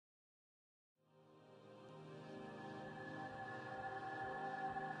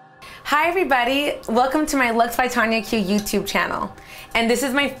Hi everybody, welcome to my Looks by Tania Q YouTube channel. And this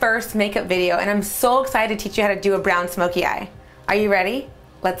is my first makeup video and I'm so excited to teach you how to do a brown smoky eye. Are you ready?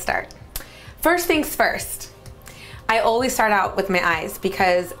 Let's start. First things first, I always start out with my eyes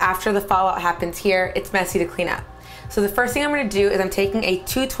because after the fallout happens here, it's messy to clean up. So the first thing I'm going to do is I'm taking a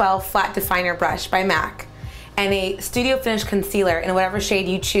 212 flat definer brush by MAC and a Studio Finish concealer in whatever shade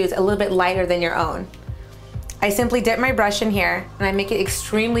you choose, a little bit lighter than your own. I simply dip my brush in here and I make it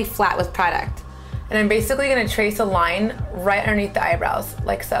extremely flat with product. And I'm basically going to trace a line right underneath the eyebrows,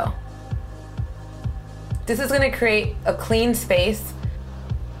 like so. This is going to create a clean space.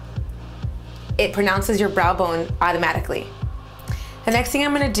 It pronounces your brow bone automatically. The next thing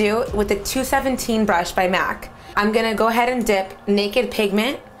I'm going to do with the 217 brush by MAC, I'm going to go ahead and dip Naked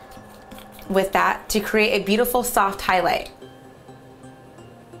Pigment with that to create a beautiful soft highlight.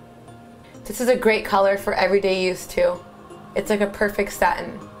 This is a great color for everyday use too. It's like a perfect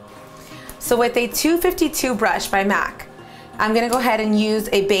satin. So with a 252 brush by MAC, I'm gonna go ahead and use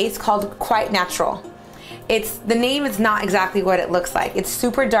a base called Quite Natural. The name is not exactly what it looks like. It's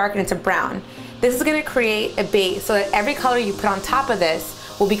super dark and it's a brown. This is gonna create a base so that every color you put on top of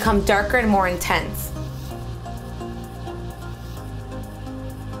this will become darker and more intense.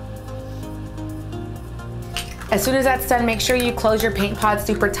 As soon as that's done, make sure you close your paint pod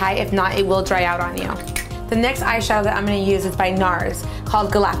super tight. If not, it will dry out on you. The next eyeshadow that I'm going to use is by NARS,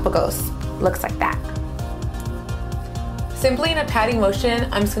 called Galapagos. Looks like that. Simply in a patting motion,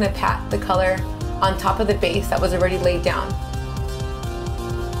 I'm just going to pat the color on top of the base that was already laid down.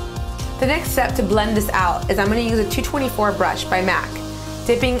 The next step to blend this out is I'm going to use a 224 brush by MAC,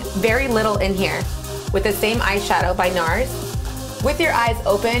 dipping very little in here with the same eyeshadow by NARS. With your eyes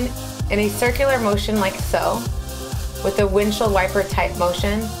open in a circular motion like so, with a windshield wiper type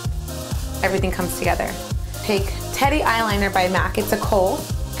motion, everything comes together. Take Teddy Eyeliner by MAC, it's a kohl,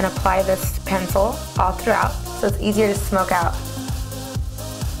 and apply this pencil all throughout so it's easier to smoke out.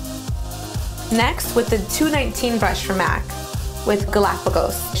 Next, with the 219 brush from MAC, with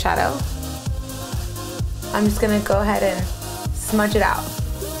Galapagos shadow, I'm just gonna go ahead and smudge it out.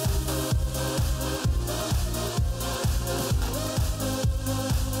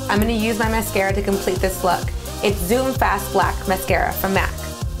 I'm gonna use my mascara to complete this look. It's Zoom Fast Black Mascara from MAC.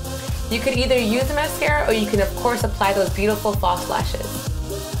 You could either use the mascara or you can of course apply those beautiful false lashes.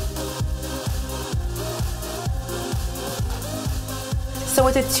 So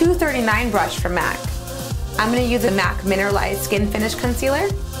with a 239 brush from MAC, I'm gonna use a MAC Mineralized Skin Finish Concealer.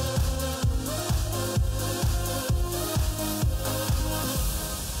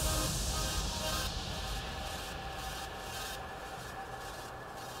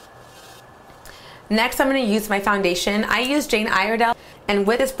 Next, I'm going to use my foundation. I use Jane Iredale, and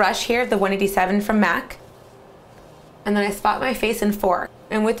with this brush here, the 187 from MAC, and then I spot my face in 4.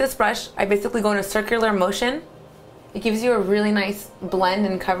 And with this brush, I basically go in a circular motion. It gives you a really nice blend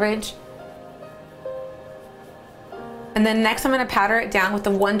and coverage. And then next, I'm going to powder it down with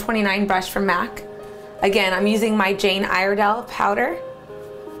the 129 brush from MAC. Again, I'm using my Jane Iredale powder.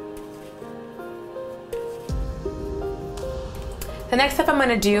 The next step I'm going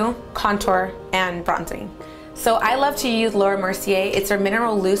to do contour and bronzing. So I love to use Laura Mercier. It's her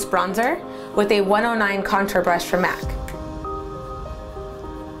Mineral Loose Bronzer with a 109 contour brush from MAC.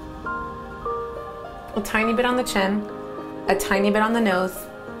 A tiny bit on the chin, a tiny bit on the nose,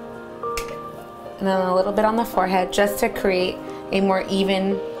 and then a little bit on the forehead just to create a more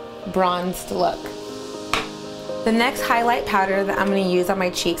even bronzed look. The next highlight powder that I'm going to use on my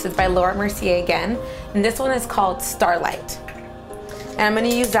cheeks is by Laura Mercier again, and this one is called Starlight. And I'm going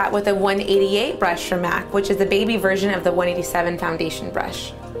to use that with a 188 brush from MAC, which is the baby version of the 187 foundation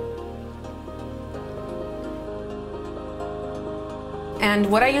brush.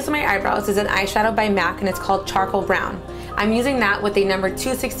 And what I use on my eyebrows is an eyeshadow by MAC and it's called Charcoal Brown. I'm using that with a number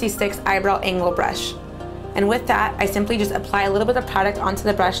 266 eyebrow angle brush. And with that, I simply just apply a little bit of product onto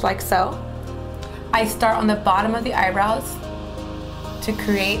the brush like so. I start on the bottom of the eyebrows to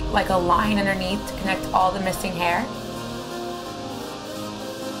create like a line underneath to connect all the missing hair.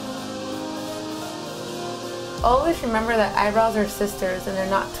 Always remember that eyebrows are sisters and they're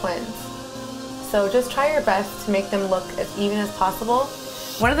not twins. So just try your best to make them look as even as possible.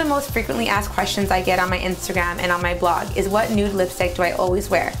 One of the most frequently asked questions I get on my Instagram and on my blog is what nude lipstick do I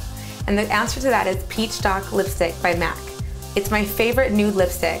always wear? And the answer to that is Peach Stock Lipstick by MAC. It's my favorite nude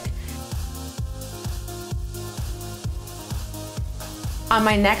lipstick. On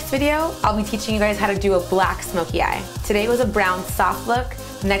my next video, I'll be teaching you guys how to do a black smoky eye. Today was a brown soft look.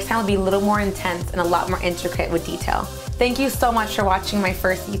 Next time will be a little more intense and a lot more intricate with detail. Thank you so much for watching my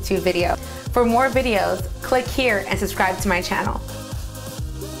first YouTube video. For more videos, click here and subscribe to my channel.